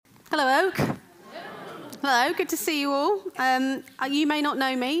Hello, Oak. Hello, good to see you all. You may not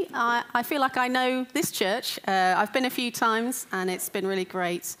know me. I feel like I know this church. I've been a few times, and it's been really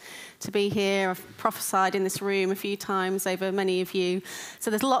great to be here. I've prophesied in this room a few times over many of you.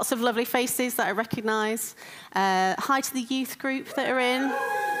 So there's lots of lovely faces that I recognise. Hi to the youth group that are in.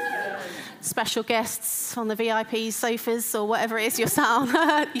 Special guests on the VIP sofas or whatever it is you're sat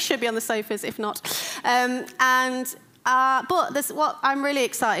on. You should be on the sofas, if not. But what I'm really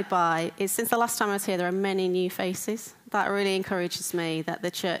excited by is since the last time I was here, there are many new faces. That really encourages me that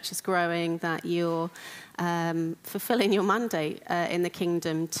the church is growing, that you're fulfilling your mandate in the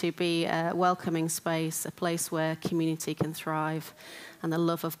kingdom to be a welcoming space, a place where community can thrive and the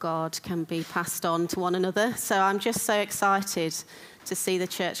love of God can be passed on to one another. So I'm just so excited to see the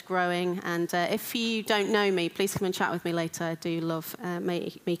church growing. And if you don't know me, please come and chat with me later. I do love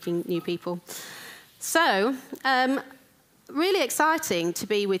meeting new people. So, really exciting to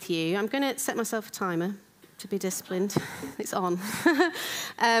be with you. I'm going to set myself a timer to be disciplined. It's on.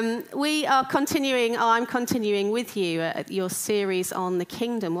 I'm continuing with you your series on the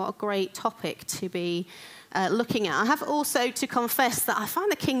kingdom. What a great topic to be looking at. I have also to confess that I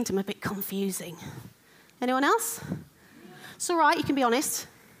find the kingdom a bit confusing. Anyone else? It's all right, you can be honest.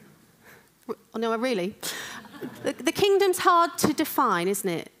 Oh, no, really. The kingdom's hard to define, isn't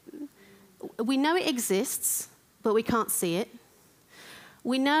it? We know it exists, but we can't see it.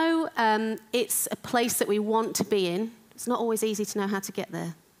 We know it's a place that we want to be in. It's not always easy to know how to get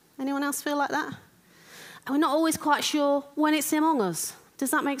there. Anyone else feel like that? And we're not always quite sure when it's among us.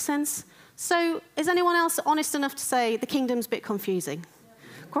 Does that make sense? So is anyone else honest enough to say the kingdom's a bit confusing?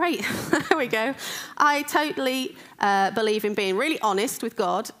 Great, there we go. I totally believe in being really honest with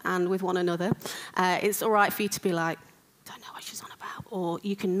God and with one another. It's all right for you to be like, don't know what she's on about, or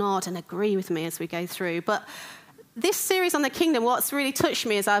you can nod and agree with me as we go through. But this series on the kingdom, what's really touched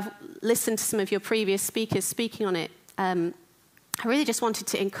me as I've listened to some of your previous speakers speaking on it, I really just wanted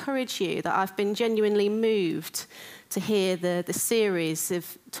to encourage you that I've been genuinely moved to hear the series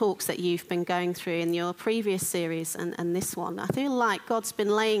of talks that you've been going through in your previous series and this one. I feel like God's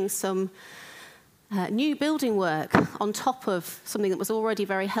been laying some new building work on top of something that was already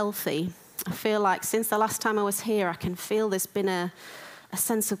very healthy. I feel like since the last time I was here, I can feel there's been a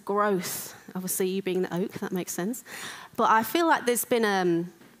sense of growth. Obviously, you being the oak, that makes sense. But I feel like there's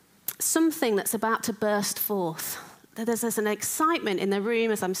been something that's about to burst forth. There's an excitement in the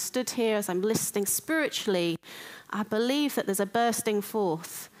room as I'm stood here, as I'm listening spiritually. I believe that there's a bursting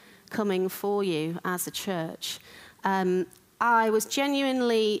forth coming for you as a church. I was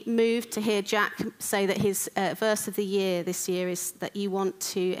genuinely moved to hear Jack say that his verse of the year this year is that you want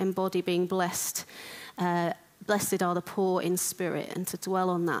to embody being blessed. Blessed are the poor in spirit, and to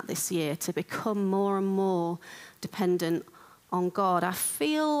dwell on that this year, to become more and more dependent on God. I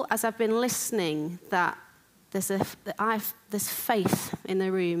feel, as I've been listening, that there's faith in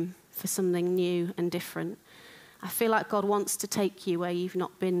the room for something new and different. I feel like God wants to take you where you've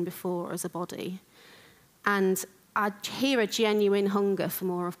not been before as a body. And I hear a genuine hunger for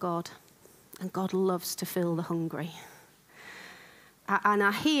more of God. And God loves to fill the hungry. And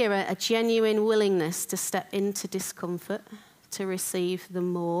I hear a genuine willingness to step into discomfort, to receive the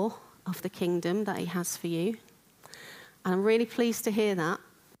more of the kingdom that he has for you. And I'm really pleased to hear that,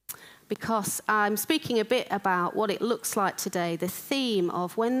 because I'm speaking a bit about what it looks like today, the theme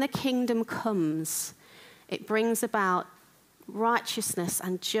of when the kingdom comes, it brings about righteousness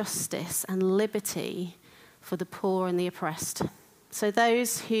and justice and liberty for the poor and the oppressed. So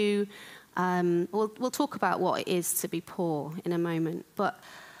those who, we'll talk about what it is to be poor in a moment, but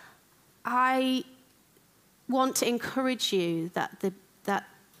I want to encourage you that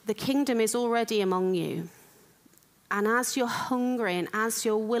the kingdom is already among you. And as you're hungry and as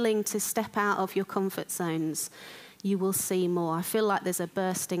you're willing to step out of your comfort zones, you will see more. I feel like there's a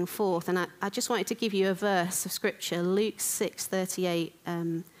bursting forth. And I just wanted to give you a verse of scripture, Luke 6:38.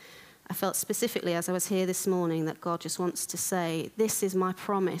 I felt specifically as I was here this morning that God just wants to say, this is my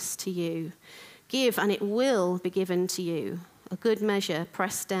promise to you. Give and it will be given to you. A good measure,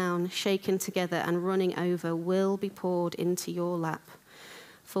 pressed down, shaken together and running over will be poured into your lap.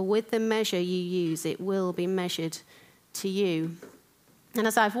 For with the measure you use, it will be measured to you. And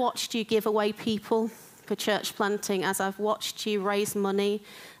as I've watched you give away people for church planting, as I've watched you raise money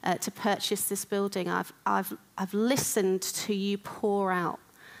to purchase this building, I've listened to you pour out.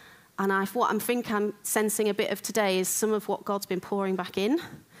 And what I'm sensing a bit of today is some of what God's been pouring back in.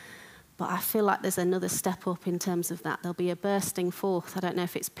 But I feel like there's another step up in terms of that. There'll be a bursting forth. I don't know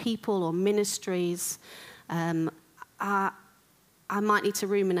if it's people or ministries. I I might need to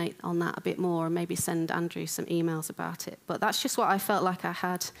ruminate on that a bit more and maybe send Andrew some emails about it. But that's just what I felt like I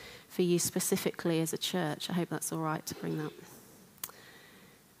had for you specifically as a church. I hope that's all right to bring that.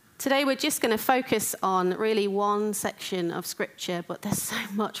 Today we're just going to focus on really one section of Scripture, but there's so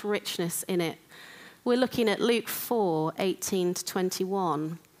much richness in it. We're looking at Luke 4:18 to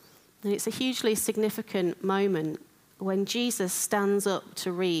 21. And it's a hugely significant moment when Jesus stands up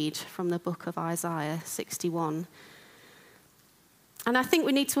to read from the book of Isaiah 61. And I think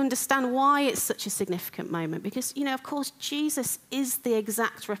we need to understand why it's such a significant moment, because, of course, Jesus is the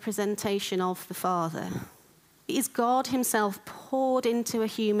exact representation of the Father. He is God himself poured into a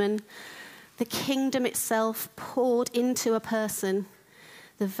human, the kingdom itself poured into a person,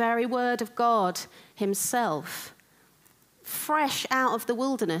 the very word of God himself, fresh out of the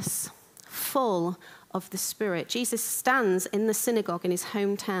wilderness, full of the Spirit. Jesus stands in the synagogue in his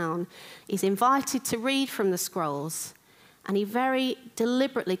hometown. He's invited to read from the scrolls. And he very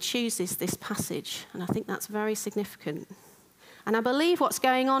deliberately chooses this passage. And I think that's very significant. And I believe what's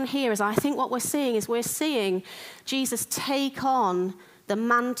going on here is I think what we're seeing Jesus take on the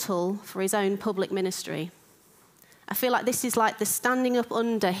mantle for his own public ministry. I feel like this is like the standing up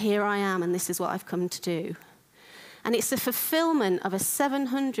under, here I am, and this is what I've come to do. And it's the fulfillment of a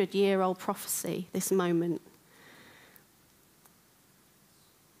 700-year-old prophecy, this moment.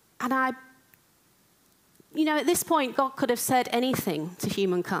 And at this point, God could have said anything to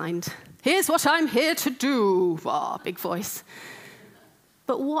humankind. Here's what I'm here to do. Oh, big voice.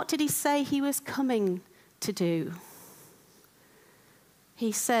 But what did he say he was coming to do?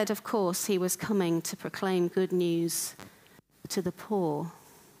 He said, of course, he was coming to proclaim good news to the poor.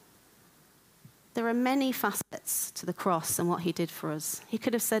 There are many facets to the cross and what he did for us. He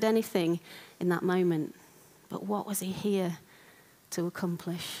could have said anything in that moment. But what was he here to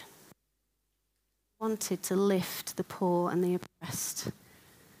accomplish? Wanted to lift the poor and the oppressed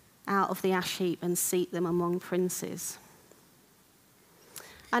out of the ash heap and seat them among princes.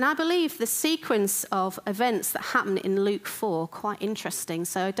 And I believe the sequence of events that happen in Luke 4 quite interesting.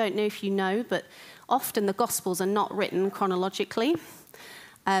 So I don't know if you know, but often the Gospels are not written chronologically.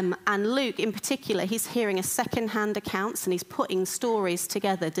 And Luke, in particular, he's hearing a second-hand accounts and he's putting stories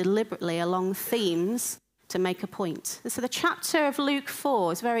together deliberately along themes to make a point. And so the chapter of Luke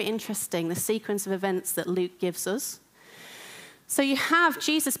 4 is very interesting, the sequence of events that Luke gives us. So you have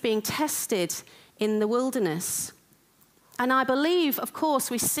Jesus being tested in the wilderness. And I believe, of course,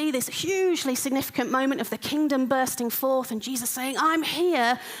 we see this hugely significant moment of the kingdom bursting forth and Jesus saying, I'm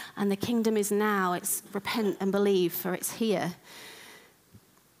here, and the kingdom is now. It's repent and believe, for it's here.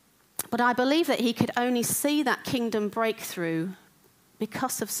 But I believe that he could only see that kingdom breakthrough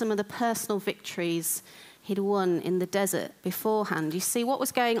because of some of the personal victories he'd won in the desert beforehand. You see, what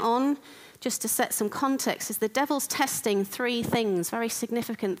was going on, just to set some context, is the devil's testing three things, very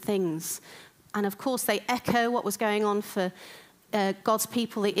significant things. And of course, they echo what was going on for God's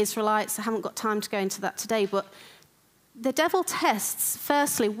people, the Israelites. I haven't got time to go into that today, but the devil tests,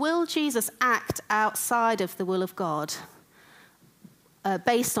 firstly, will Jesus act outside of the will of God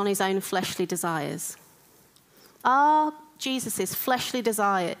based on his own fleshly desires? Are Jesus' fleshly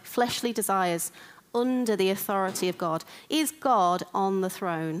desires under the authority of God? Is God on the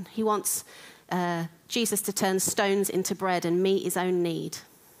throne? He wants Jesus to turn stones into bread and meet his own need.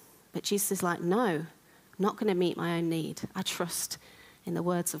 But Jesus is like, no, I'm not going to meet my own need. I trust in the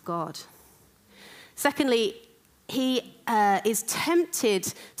words of God. Secondly, he is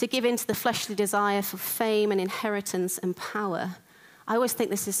tempted to give in to the fleshly desire for fame and inheritance and power. I always think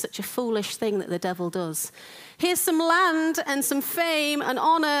this is such a foolish thing that the devil does. Here's some land and some fame and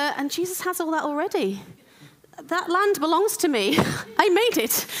honor, and Jesus has all that already. That land belongs to me. I made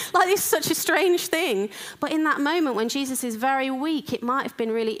it. Like, it's such a strange thing. But in that moment when Jesus is very weak, it might have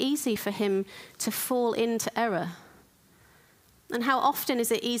been really easy for him to fall into error. And how often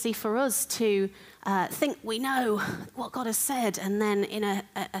is it easy for us to think we know what God has said, and then in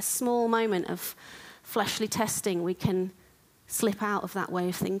a small moment of fleshly testing, we can slip out of that way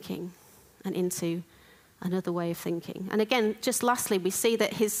of thinking and into another way of thinking. And again, just lastly, we see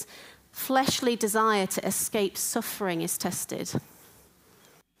that his fleshly desire to escape suffering is tested.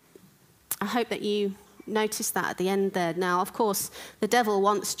 I hope that you noticed that at the end there. Now, of course, the devil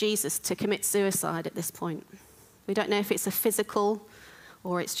wants Jesus to commit suicide at this point. We don't know if it's a physical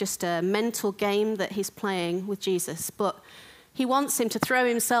or it's just a mental game that he's playing with Jesus, but he wants him to throw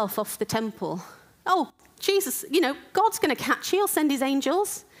himself off the temple. Oh, Jesus, God's going to catch you. He'll send his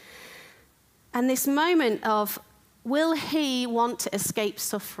angels. And this moment of, will he want to escape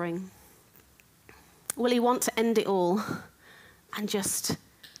suffering? Will he want to end it all and just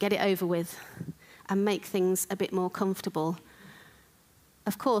get it over with and make things a bit more comfortable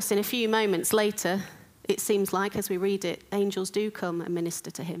Of course, in a few moments later, it seems like, as we read it, angels do come and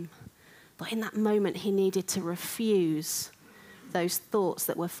minister to him. But in that moment, he needed to refuse those thoughts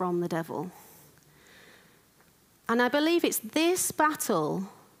that were from the devil. And I believe it's this battle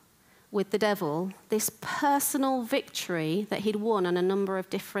with the devil, this personal victory that he'd won on a number of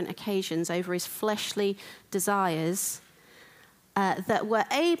different occasions over his fleshly desires,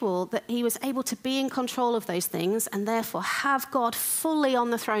 that he was able to be in control of those things and therefore have God fully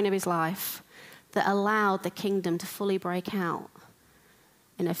on the throne of his life, that allowed the kingdom to fully break out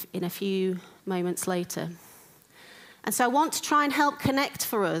in a few moments later. And so I want to try and help connect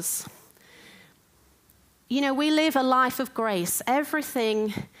for us. You know, we live a life of grace.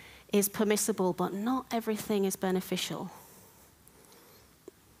 Everything is permissible, but not everything is beneficial.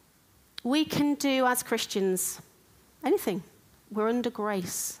 We can do, as Christians, anything. We're under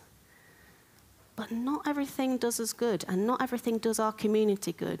grace. But not everything does us good, and not everything does our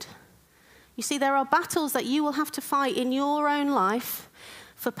community good. You see, there are battles that you will have to fight in your own life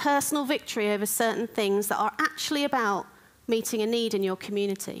for personal victory over certain things that are actually about meeting a need in your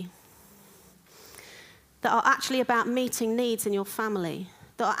community, that are actually about meeting needs in your family,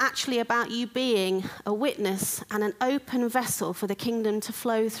 that are actually about you being a witness and an open vessel for the kingdom to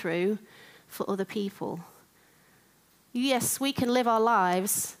flow through for other people. Yes, we can live our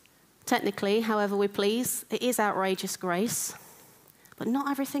lives, technically, however we please. It is outrageous grace, but not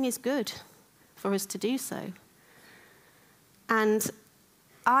everything is good for us to do so. And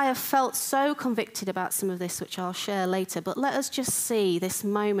I have felt so convicted about some of this, which I'll share later, but let us just see this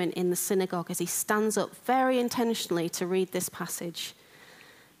moment in the synagogue as he stands up very intentionally to read this passage.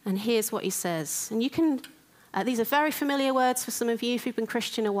 And here's what he says. And you can, these are very familiar words for some of you if you've been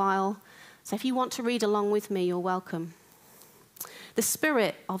Christian a while. So if you want to read along with me, you're welcome. The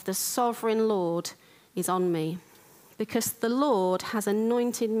Spirit of the sovereign Lord is on me, because the Lord has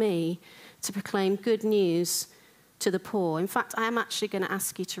anointed me to proclaim good news to the poor. In fact, I am actually going to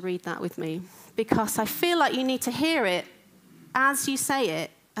ask you to read that with me, because I feel like you need to hear it as you say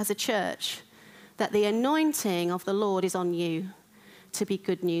it as a church, that the anointing of the Lord is on you to be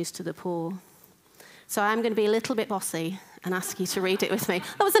good news to the poor. So I'm going to be a little bit bossy and ask you to read it with me.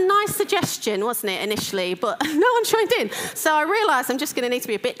 That was a nice suggestion, wasn't it, initially? But no one joined in. So I realised I'm just going to need to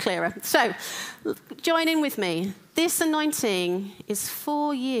be a bit clearer. So join in with me. This anointing is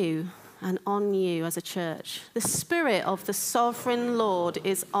for you and on you as a church. The Spirit of the sovereign Lord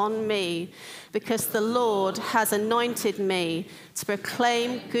is on me, because the Lord has anointed me to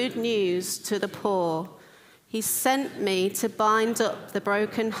proclaim good news to the poor. He sent me to bind up the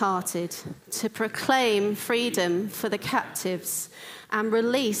brokenhearted, to proclaim freedom for the captives and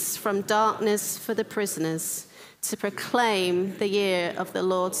release from darkness for the prisoners, to proclaim the year of the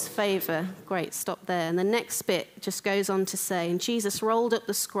Lord's favour. Great, stop there. And the next bit just goes on to say, and Jesus rolled up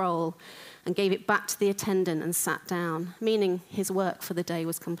the scroll and gave it back to the attendant and sat down, meaning his work for the day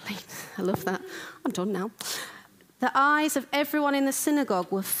was complete. I love that. I'm done now. The eyes of everyone in the synagogue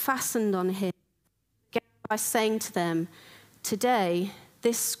were fastened on him, by saying to them, "Today,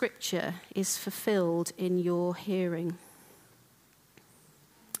 this scripture is fulfilled in your hearing."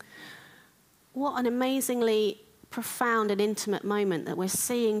 What an amazingly profound and intimate moment that we're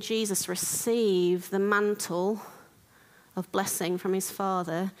seeing Jesus receive the mantle of blessing from his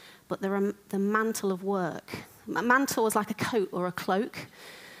Father, but the mantle of work. A mantle was like a coat or a cloak,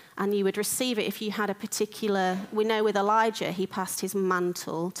 and you would receive it if you had a particular, we know with Elijah, he passed his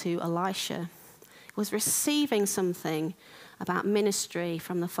mantle to Elisha. Was receiving something about ministry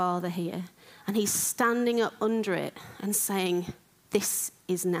from the Father here. And he's standing up under it and saying, this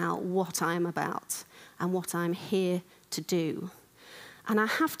is now what I'm about and what I'm here to do. And I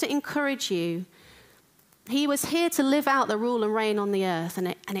have to encourage you, he was here to live out the rule and reign on the earth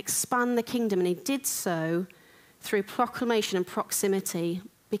and expand the kingdom. And he did so through proclamation and proximity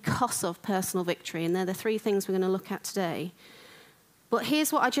because of personal victory. And they're the three things we're going to look at today. But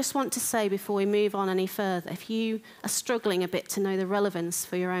here's what I just want to say before we move on any further. If you are struggling a bit to know the relevance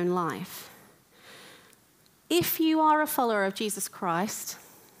for your own life, if you are a follower of Jesus Christ,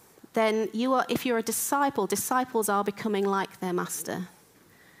 then if you're a disciple, disciples are becoming like their master.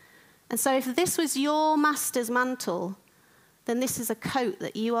 And so if this was your master's mantle, then this is a coat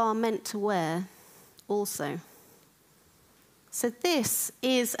that you are meant to wear also. So this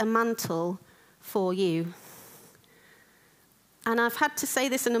is a mantle for you. And I've had to say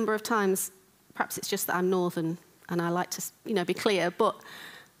this a number of times. Perhaps it's just that I'm northern and I like to, be clear. But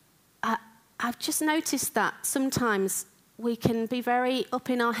I've just noticed that sometimes we can be very up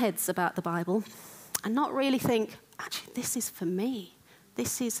in our heads about the Bible and not really think, actually, this is for me.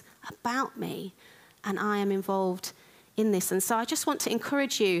 This is about me. And I am involved in this. And so I just want to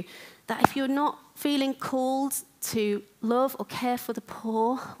encourage you that if you're not feeling called to love or care for the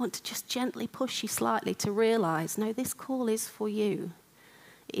poor, I want to just gently push you slightly to realize, no, this call is for you.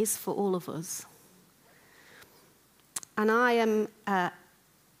 It is for all of us. And I am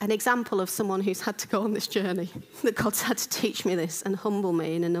an example of someone who's had to go on this journey, that God's had to teach me this and humble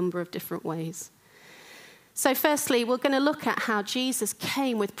me in a number of different ways. So firstly, we're going to look at how Jesus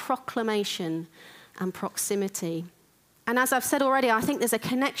came with proclamation and proximity. And as I've said already, I think there's a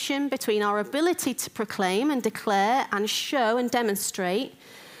connection between our ability to proclaim and declare and show and demonstrate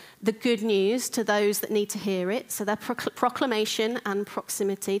the good news to those that need to hear it. So that proclamation and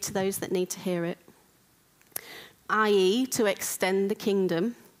proximity to those that need to hear it, i.e. to extend the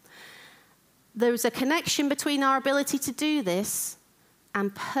kingdom. There's a connection between our ability to do this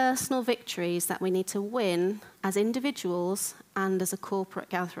and personal victories that we need to win as individuals and as a corporate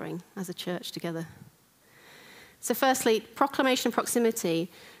gathering, as a church together. So firstly, proclamation and proximity.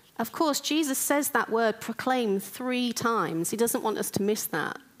 Of course, Jesus says that word proclaim 3 times. He doesn't want us to miss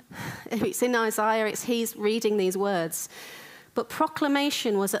that. It's in Isaiah, he's reading these words. But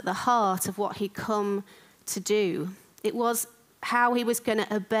proclamation was at the heart of what he'd come to do. It was how he was going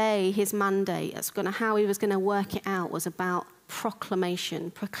to obey his mandate. It's how he was going to work it out was about proclamation,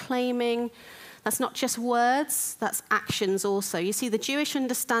 proclaiming. That's not just words, that's actions also. You see, the Jewish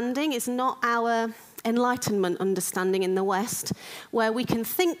understanding is not our Enlightenment understanding in the West, where we can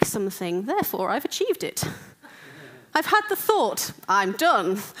think something, therefore I've achieved it. I've had the thought, I'm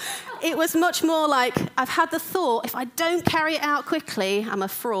done. It was much more like, I've had the thought, if I don't carry it out quickly, I'm a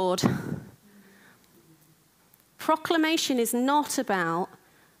fraud. Proclamation is not about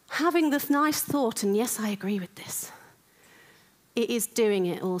having this nice thought and yes, I agree with this. It is doing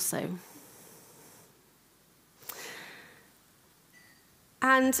it also.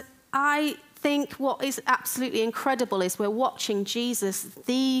 And I think what is absolutely incredible is we're watching Jesus,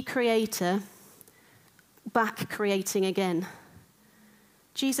 the creator, back creating again.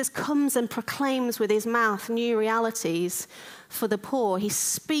 Jesus comes and proclaims with his mouth new realities for the poor. He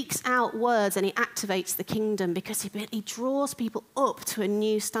speaks out words and he activates the kingdom because he draws people up to a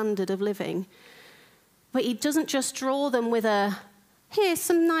new standard of living. But he doesn't just draw them with here's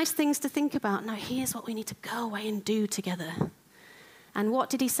some nice things to think about. No, here's what we need to go away and do together. And what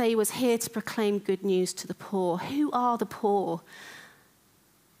did he say? He was here to proclaim good news to the poor. Who are the poor?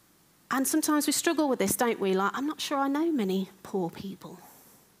 And sometimes we struggle with this, don't we? Like, I'm not sure I know many poor people.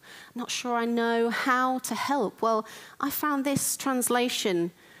 I'm not sure I know how to help. Well, I found this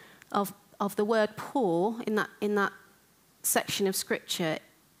translation of the word poor in that section of Scripture.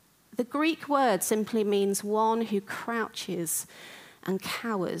 The Greek word simply means one who crouches and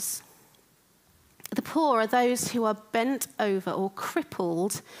cowers. The poor are those who are bent over or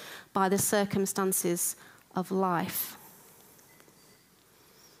crippled by the circumstances of life.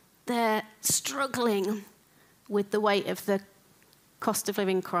 They're struggling with the weight of the cost of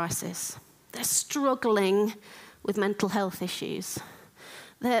living crisis. They're struggling with mental health issues.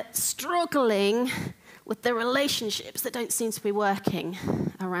 They're struggling with the relationships that don't seem to be working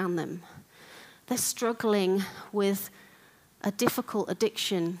around them. They're struggling with a difficult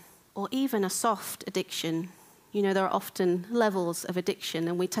addiction or even a soft addiction. You know, there are often levels of addiction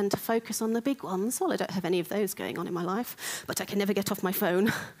and we tend to focus on the big ones. Well, I don't have any of those going on in my life, but I can never get off my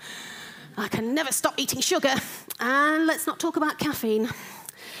phone. I can never stop eating sugar. And let's not talk about caffeine.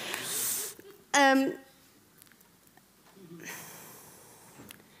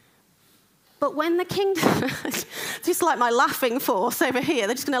 But when the kingdom, just like my laughing force over here,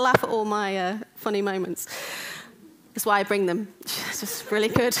 they're just going to laugh at all my funny moments. That's why I bring them. It's just really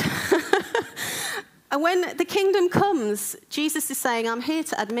good. And when the kingdom comes, Jesus is saying, I'm here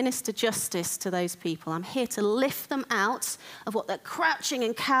to administer justice to those people. I'm here to lift them out of what they're crouching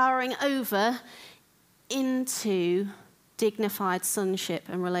and cowering over into dignified sonship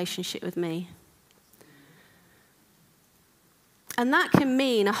and relationship with me. And that can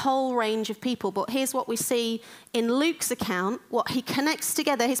mean a whole range of people. But here's what we see in Luke's account, what he connects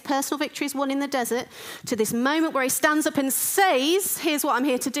together, his personal victories won in the desert, to this moment where he stands up and says, here's what I'm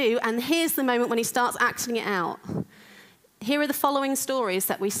here to do. And here's the moment when he starts acting it out. Here are the following stories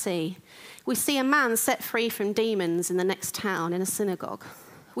that we see. We see a man set free from demons in the next town in a synagogue.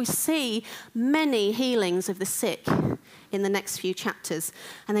 We see many healings of the sick in the next few chapters.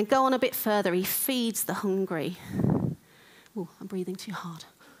 And then go on a bit further, he feeds the hungry. Oh, I'm breathing too hard.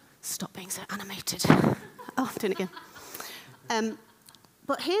 Stop being so animated. Oh, I'm doing it again.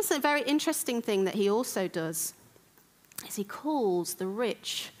 But here's a very interesting thing that he also does, is he calls the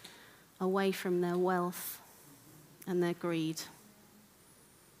rich away from their wealth and their greed.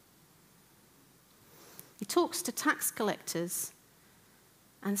 He talks to tax collectors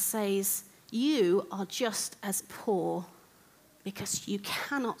and says, you are just as poor because you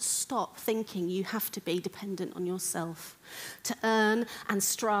cannot stop thinking you have to be dependent on yourself to earn and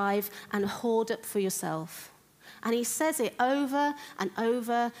strive and hoard up for yourself. And he says it over and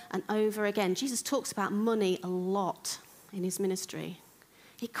over and over again. Jesus talks about money a lot in his ministry.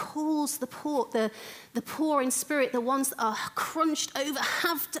 He calls the poor in spirit, the ones that are crunched over,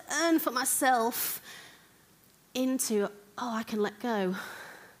 have to earn for myself, into, I can let go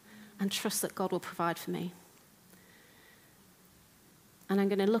and trust that God will provide for me. And I'm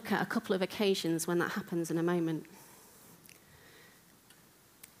going to look at a couple of occasions when that happens in a moment.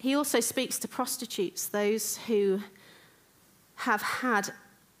 He also speaks to prostitutes, those who have had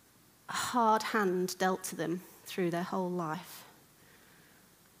a hard hand dealt to them through their whole life.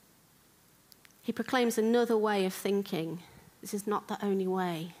 He proclaims another way of thinking. This is not the only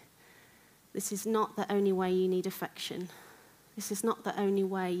way. This is not the only way you need affection. This is not the only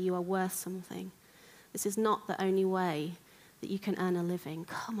way you are worth something. This is not the only way that you can earn a living.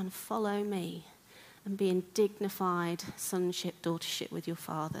 Come and follow me and be in dignified sonship, daughtership with your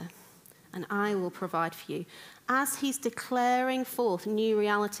Father, and I will provide for you. As he's declaring forth new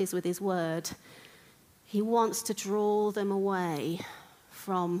realities with his word, he wants to draw them away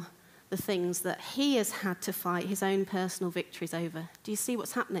from the things that he has had to fight his own personal victories over. Do you see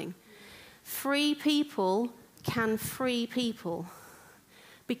what's happening? Free people can free people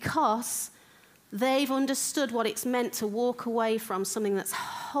because they've understood what it's meant to walk away from something that's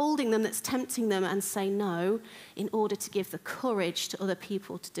holding them, that's tempting them, and say no in order to give the courage to other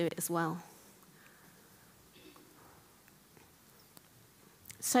people to do it as well.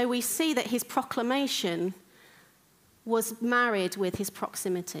 So we see that his proclamation was married with his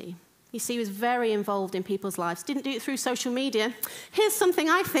proximity. You see, he was very involved in people's lives. Didn't do it through social media. Here's something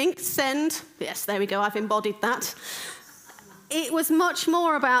I think, send. Yes, there we go, I've embodied that. It was much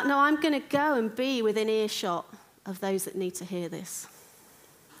more about, no, I'm going to go and be within earshot of those that need to hear this.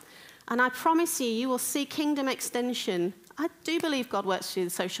 And I promise you, you will see kingdom extension. I do believe God works through the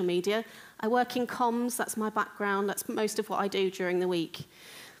social media. I work in comms, that's my background, that's most of what I do during the week.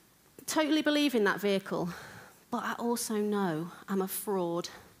 Totally believe in that vehicle. But I also know I'm a fraud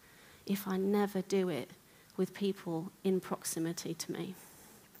if I never do it with people in proximity to me,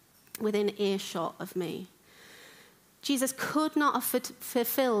 within earshot of me. Jesus could not have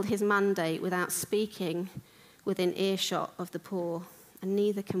fulfilled his mandate without speaking within earshot of the poor, and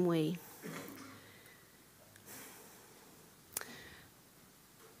neither can we.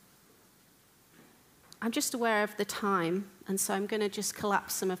 I'm just aware of the time, and so I'm going to just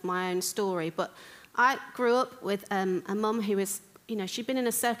collapse some of my own story. But I grew up with a mum who was, she'd been in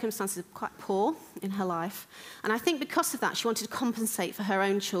a circumstances quite poor in her life. And I think because of that, she wanted to compensate for her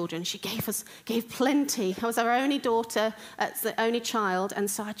own children. She gave plenty. I was her only daughter, the only child, and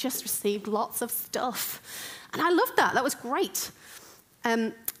so I just received lots of stuff. And I loved that. That was great.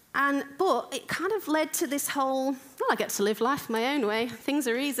 But it kind of led to this whole, I get to live life my own way. Things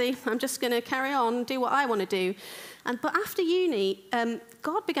are easy. I'm just going to carry on, do what I want to do. But after uni,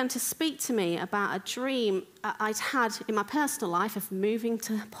 God began to speak to me about a dream I'd had in my personal life of moving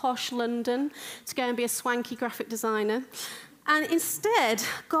to posh London to go and be a swanky graphic designer. And instead,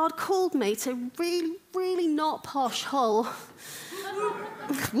 God called me to really, really not posh Hull.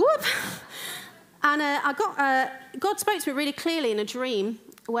 Whoop! And God spoke to me really clearly in a dream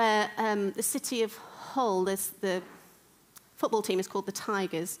where the city of Hull, the football team is called the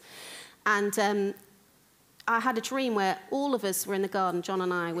Tigers. And I had a dream where all of us were in the garden, John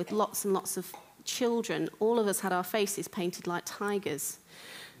and I, with lots and lots of children. All of us had our faces painted like tigers.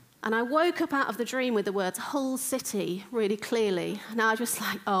 And I woke up out of the dream with the words Hull City really clearly. And I was just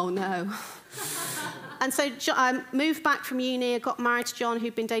like, oh no. And so I moved back from uni. I got married to John,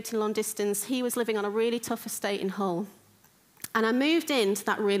 who'd been dating long distance. He was living on a really tough estate in Hull. And I moved into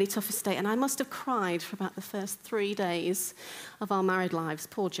that really tough estate, and I must have cried for about the first 3 days of our married lives.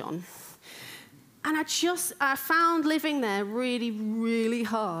 Poor John. And I found living there really, really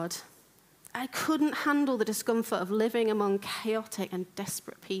hard. I couldn't handle the discomfort of living among chaotic and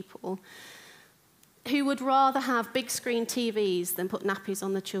desperate people who would rather have big screen TVs than put nappies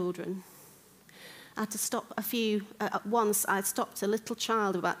on the children. I had to stop once I stopped a little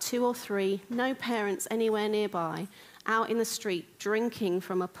child of about 2 or 3, no parents anywhere nearby, out in the street drinking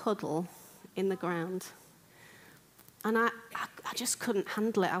from a puddle in the ground. And I just couldn't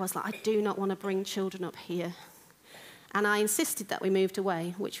handle it. I was like, I do not want to bring children up here. And I insisted that we moved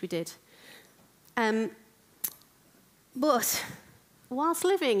away, which we did. But whilst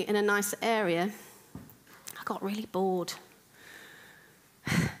living in a nicer area, I got really bored.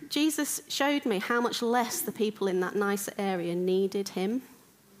 Jesus showed me how much less the people in that nicer area needed him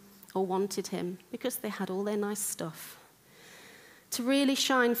or wanted him because they had all their nice stuff. To really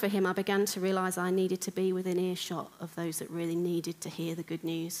shine for him, I began to realize I needed to be within earshot of those that really needed to hear the good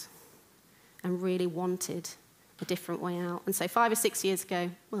news and really wanted a different way out. And so 5 or 6 years ago,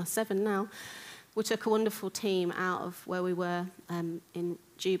 well, 7 now, we took a wonderful team out of where we were in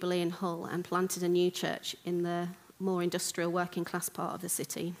Jubilee and Hull and planted a new church in the more industrial working class part of the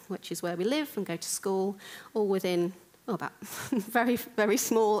city, which is where we live and go to school, all within about very, very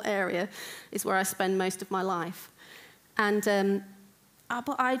small area is where I spend most of my life. And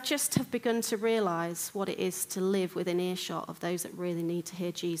but I just have begun to realise what it is to live within earshot of those that really need to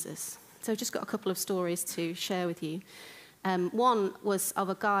hear Jesus. So I've just got a couple of stories to share with you. One was of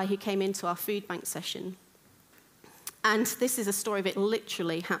a guy who came into our food bank session. And this is a story of it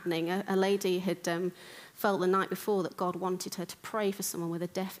literally happening. A lady had felt the night before that God wanted her to pray for someone with a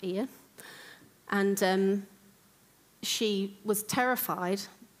deaf ear. And she was terrified,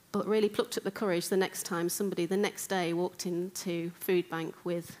 but really plucked up the courage the next time somebody the next day walked into food bank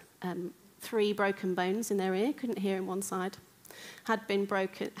with 3 broken bones in their ear, couldn't hear in one side, had been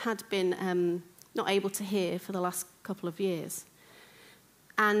not able to hear for the last couple of years.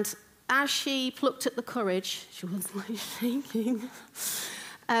 And as she plucked up the courage, she was like shaking,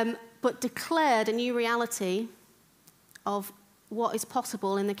 but declared a new reality of what is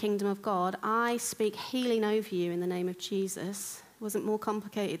possible in the kingdom of God. I speak healing over you in the name of Jesus. It wasn't more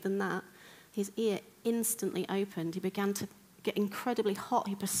complicated than that. His ear instantly opened. He began to get incredibly hot.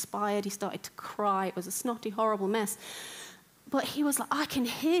 He perspired. He started to cry. It was a snotty, horrible mess. But he was like, I can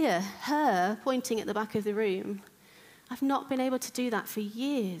hear her pointing at the back of the room. I've not been able to do that for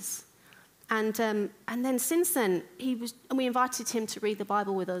years. And then since then, we invited him to read the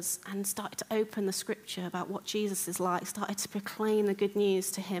Bible with us and started to open the scripture about what Jesus is like, started to proclaim the good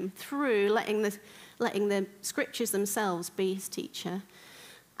news to him through letting the scriptures themselves be his teacher.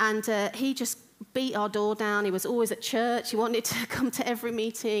 And he just beat our door down. He was always at church. He wanted to come to every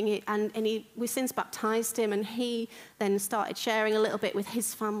meeting. We since baptized him, and he then started sharing a little bit with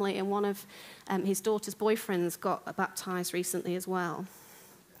his family, and one of his daughter's boyfriends got baptized recently as well.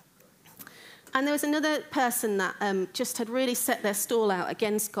 And there was another person that just had really set their stall out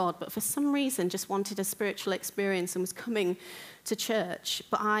against God, but for some reason just wanted a spiritual experience and was coming to church.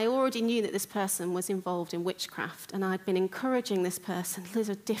 But I already knew that this person was involved in witchcraft, and I'd been encouraging this person, there's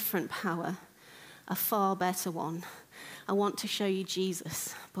a different power, a far better one. I want to show you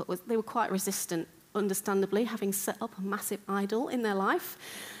Jesus. But they were quite resistant, understandably, having set up a massive idol in their life,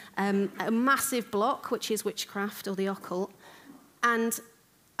 a massive block, which is witchcraft or the occult. And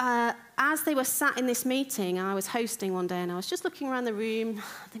as they were sat in this meeting, I was hosting one day, and I was just looking around the room.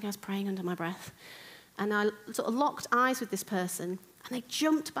 I think I was praying under my breath. And I sort of locked eyes with this person, and they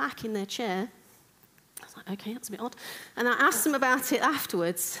jumped back in their chair. I was like, okay, that's a bit odd. And I asked them about it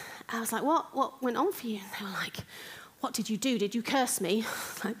afterwards. I was like, what went on for you? And they were like, what did you do? Did you curse me?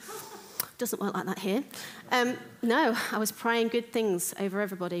 I was like, doesn't work like that here. No, I was praying good things over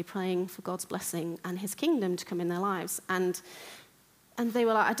everybody, praying for God's blessing and his kingdom to come in their lives. And they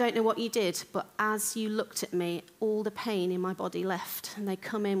were like, I don't know what you did, but as you looked at me, all the pain in my body left. And they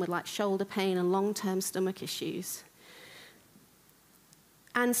come in with like shoulder pain and long-term stomach issues.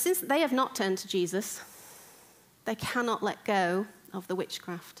 And since they have not turned to Jesus, they cannot let go of the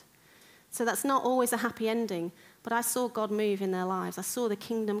witchcraft. So that's not always a happy ending, but I saw God move in their lives. I saw the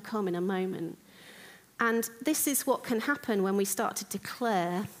kingdom come in a moment. And this is what can happen when we start to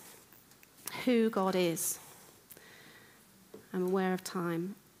declare who God is. I'm aware of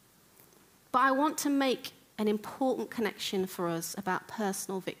time. But I want to make an important connection for us about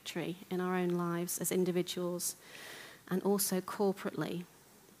personal victory in our own lives as individuals and also corporately.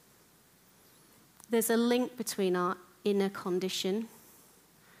 There's a link between our inner condition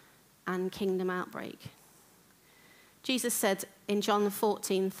and kingdom outbreak. Jesus said in John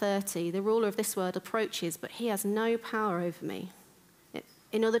 14:30, the ruler of this world approaches, but he has no power over me.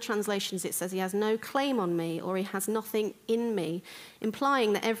 In other translations, it says he has no claim on me, or he has nothing in me,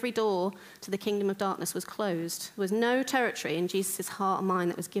 implying that every door to the kingdom of darkness was closed. There was no territory in Jesus' heart and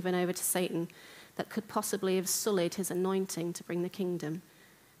mind that was given over to Satan that could possibly have sullied his anointing to bring the kingdom.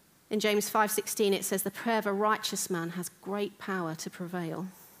 In James 5:16, it says the prayer of a righteous man has great power to prevail.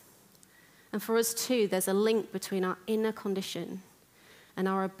 And for us too, there's a link between our inner condition and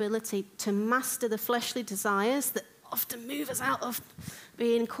our ability to master the fleshly desires that often move us out of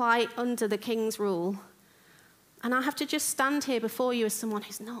being quite under the king's rule. And I have to just stand here before you as someone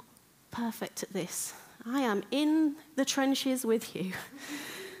who's not perfect at this. I am in the trenches with you.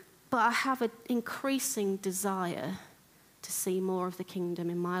 But I have an increasing desire to to see more of the kingdom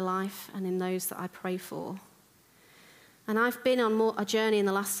in my life and in those that I pray for. And I've been on a journey in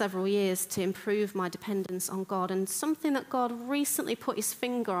the last several years to improve my dependence on God. And something that God recently put his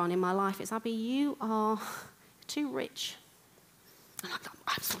finger on in my life is, Abby, you are too rich. And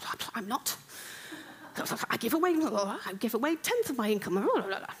I'm not. I give away 10th of my income.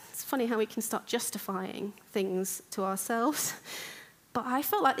 It's funny how we can start justifying things to ourselves. But I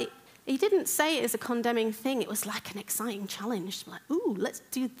felt like he didn't say it as a condemning thing. It was like an exciting challenge. Like, ooh, let's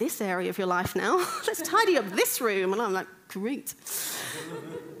do this area of your life now. Let's tidy up this room. And I'm like, great.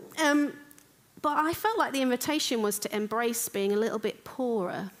 But I felt like the invitation was to embrace being a little bit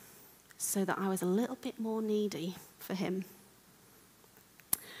poorer so that I was a little bit more needy for him.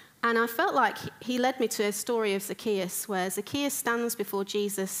 And I felt like he led me to a story of Zacchaeus, where Zacchaeus stands before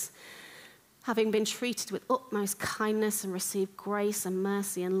Jesus, having been treated with utmost kindness and received grace and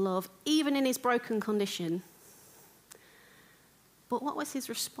mercy and love, even in his broken condition. But what was his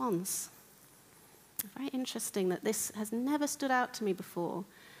response? Very interesting that this has never stood out to me before.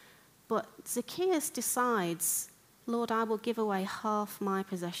 But Zacchaeus decides, Lord, I will give away half my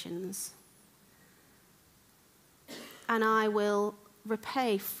possessions, and I will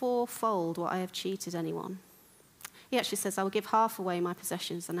repay fourfold what I have cheated anyone. He actually says, I will give half away my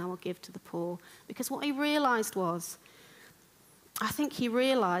possessions and I will give to the poor. Because what he realized was, I think he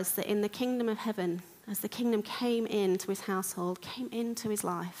realized that in the kingdom of heaven, as the kingdom came into his household, came into his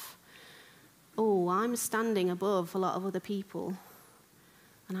life, oh, I'm standing above a lot of other people.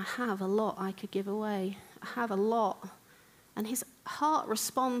 And I have a lot I could give away. I have a lot. And his heart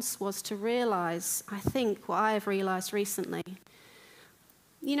response was to realize, I think, what I have realized recently.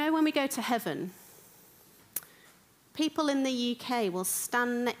 You know, when we go to heaven, people in the UK will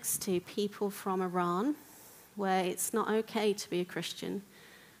stand next to people from Iran, where it's not okay to be a Christian.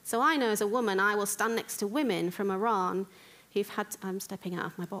 So I know as a woman, I will stand next to women from Iran who've had to, I'm stepping out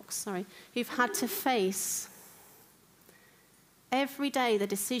of my box, sorry, who've had to face every day the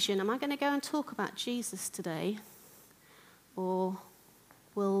decision, am I going to go and talk about Jesus today? Or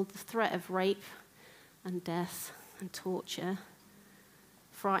will the threat of rape and death and torture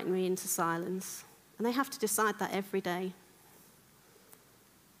frighten me into silence? And they have to decide that every day.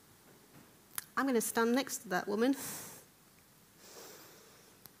 I'm going to stand next to that woman.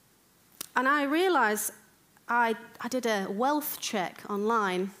 And I realised I did a wealth check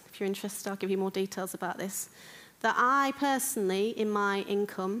online. If you're interested, I'll give you more details about this. That I personally, in my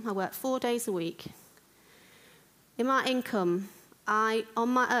income, I work 4 days a week. In my income, I, on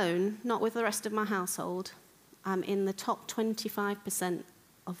my own, not with the rest of my household, I'm in the top 25%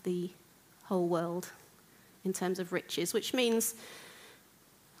 of the whole world in terms of riches, which means,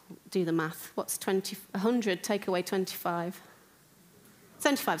 do the math, what's 100 take away 25?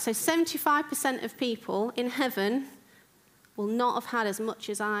 75. So 75% of people in heaven will not have had as much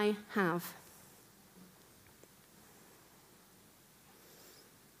as I have.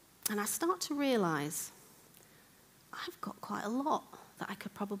 And I start to realize I've got quite a lot that I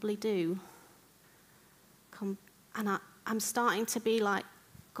could probably do. And I'm starting to be like,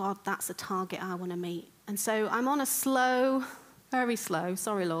 God, that's a target I want to meet. And so I'm on a slow, very slow,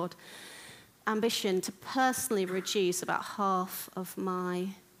 sorry, Lord, ambition to personally reduce about half of my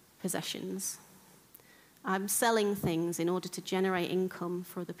possessions. I'm selling things in order to generate income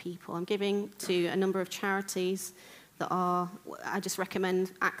for other people. I'm giving to a number of charities that are, I just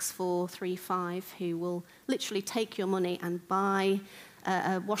recommend Acts 4:3-5, who will literally take your money and buy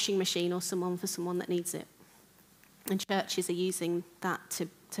a washing machine or someone for someone that needs it. And churches are using that to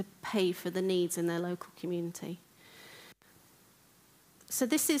pay for the needs in their local community. So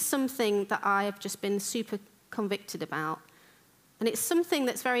this is something that I have just been super convicted about. And it's something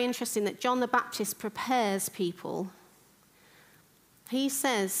that's very interesting that John the Baptist prepares people. He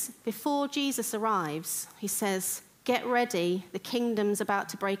says, before Jesus arrives, he says, get ready, the kingdom's about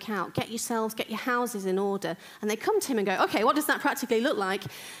to break out. Get your houses in order. And they come to him and go, okay, what does that practically look like?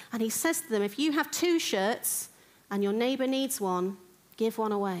 And he says to them, if you have 2 shirts and your neighbor needs one, give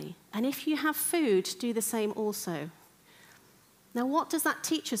one away. And if you have food, do the same also. Now, what does that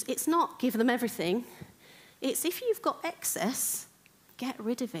teach us? It's not give them everything. It's if you've got excess, get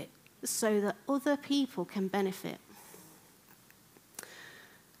rid of it so that other people can benefit.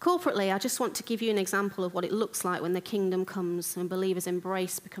 Corporately, I just want to give you an example of what it looks like when the kingdom comes and believers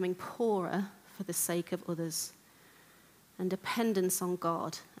embrace becoming poorer for the sake of others and dependence on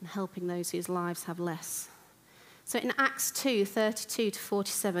God and helping those whose lives have less. So in Acts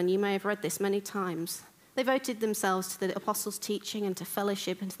 2:32-47, you may have read this many times. They devoted themselves to the apostles' teaching and to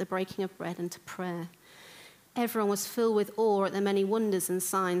fellowship and to the breaking of bread and to prayer. Everyone was filled with awe at the many wonders and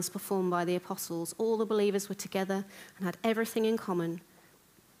signs performed by the apostles. All the believers were together and had everything in common.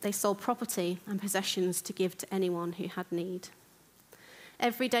 They sold property and possessions to give to anyone who had need.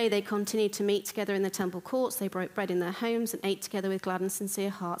 Every day they continued to meet together in the temple courts. They broke bread in their homes and ate together with glad and sincere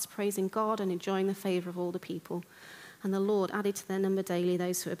hearts, praising God and enjoying the favor of all the people. And the Lord added to their number daily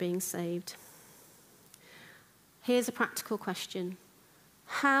those who were being saved. Here's a practical question.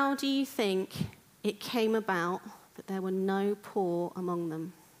 How do you think it came about that there were no poor among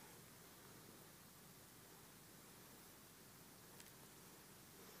them?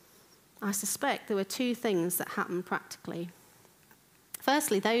 I suspect there were two things that happened practically.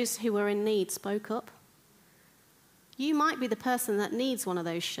 Firstly, those who were in need spoke up. You might be the person that needs one of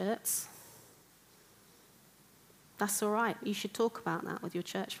those shirts. That's all right. You should talk about that with your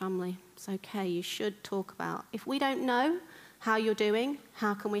church family. It's okay. You should talk about, if we don't know how you're doing,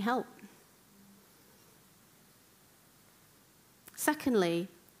 how can we help? Secondly,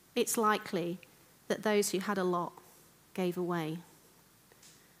 it's likely that those who had a lot gave away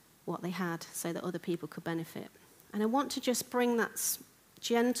what they had so that other people could benefit. And I want to just bring that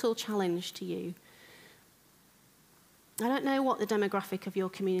gentle challenge to you. I don't know what the demographic of your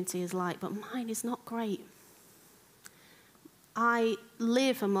community is like, but mine is not great. I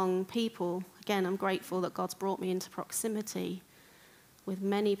live among people, again, I'm grateful that God's brought me into proximity with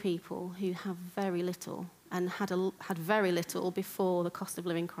many people who have very little and had very little before the cost of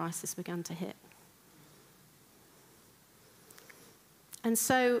living crisis began to hit. And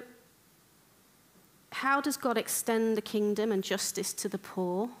so, how does God extend the kingdom and justice to the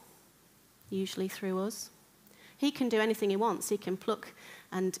poor? Usually through us. He can do anything he wants. He can pluck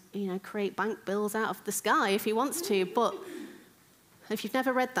and, create bank bills out of the sky if he wants to. But if you've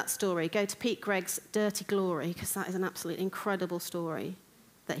never read that story, go to Pete Gregg's Dirty Glory, because that is an absolutely incredible story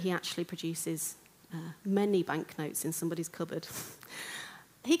that he actually produces many banknotes in somebody's cupboard.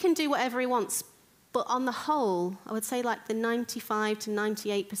 He can do whatever he wants, but on the whole, I would say like the 95 to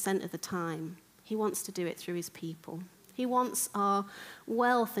 98% of the time, he wants to do it through his people. He wants our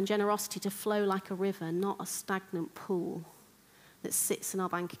wealth and generosity to flow like a river, not a stagnant pool that sits in our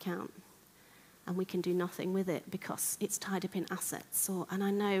bank account and we can do nothing with it because it's tied up in assets. And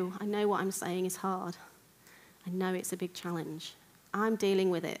I know what I'm saying is hard. I know it's a big challenge. I'm dealing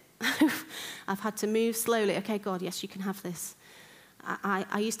with it. I've had to move slowly. Okay, God, yes, you can have this.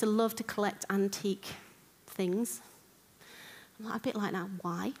 I used to love to collect antique things. I'm a bit like that.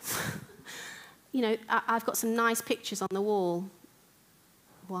 Why? I've got some nice pictures on the wall.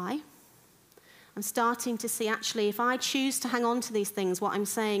 Why? I'm starting to see, actually, if I choose to hang on to these things, what I'm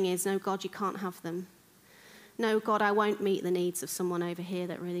saying is, no, God, you can't have them. No, God, I won't meet the needs of someone over here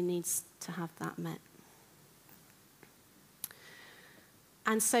that really needs to have that met.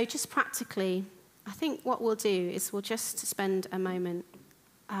 And so just practically, I think what we'll do is we'll just spend a moment.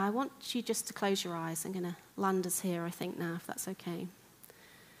 I want you just to close your eyes. I'm going to land us here, I think, now, if that's okay.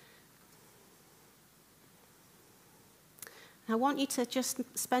 I want you to just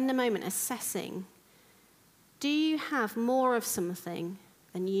spend a moment assessing, do you have more of something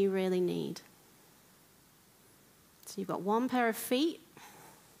than you really need? So you've got one pair of feet.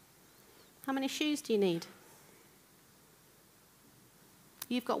 How many shoes do you need?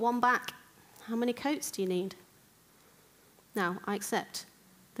 You've got one back. How many coats do you need? Now, I accept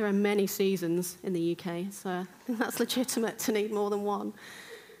there are many seasons in the UK, so I think that's legitimate to need more than one.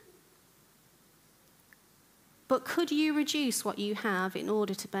 But could you reduce what you have in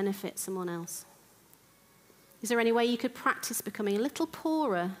order to benefit someone else? Is there any way you could practice becoming a little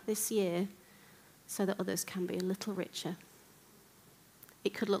poorer this year so that others can be a little richer?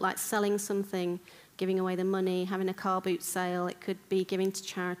 It could look like selling something, giving away the money, having a car boot sale. It could be giving to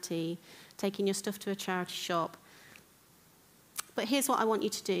charity, taking your stuff to a charity shop. But here's what I want you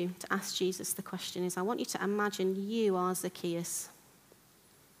to do to ask Jesus the question is, I want you to imagine you are Zacchaeus.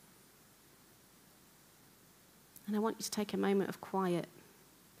 And I want you to take a moment of quiet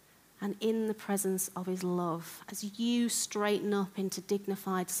and in the presence of his love, as you straighten up into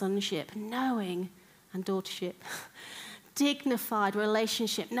dignified sonship, knowing, and daughtership, dignified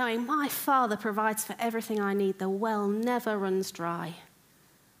relationship, knowing my Father provides for everything I need. The well never runs dry.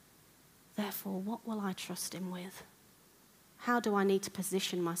 Therefore, what will I trust him with? How do I need to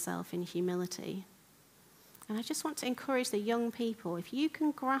position myself in humility? And I just want to encourage the young people, if you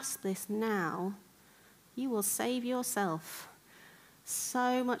can grasp this now, you will save yourself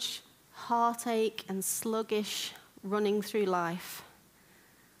so much heartache and sluggish running through life.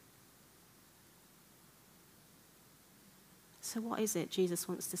 So what is it Jesus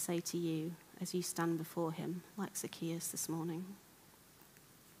wants to say to you as you stand before him, like Zacchaeus this morning?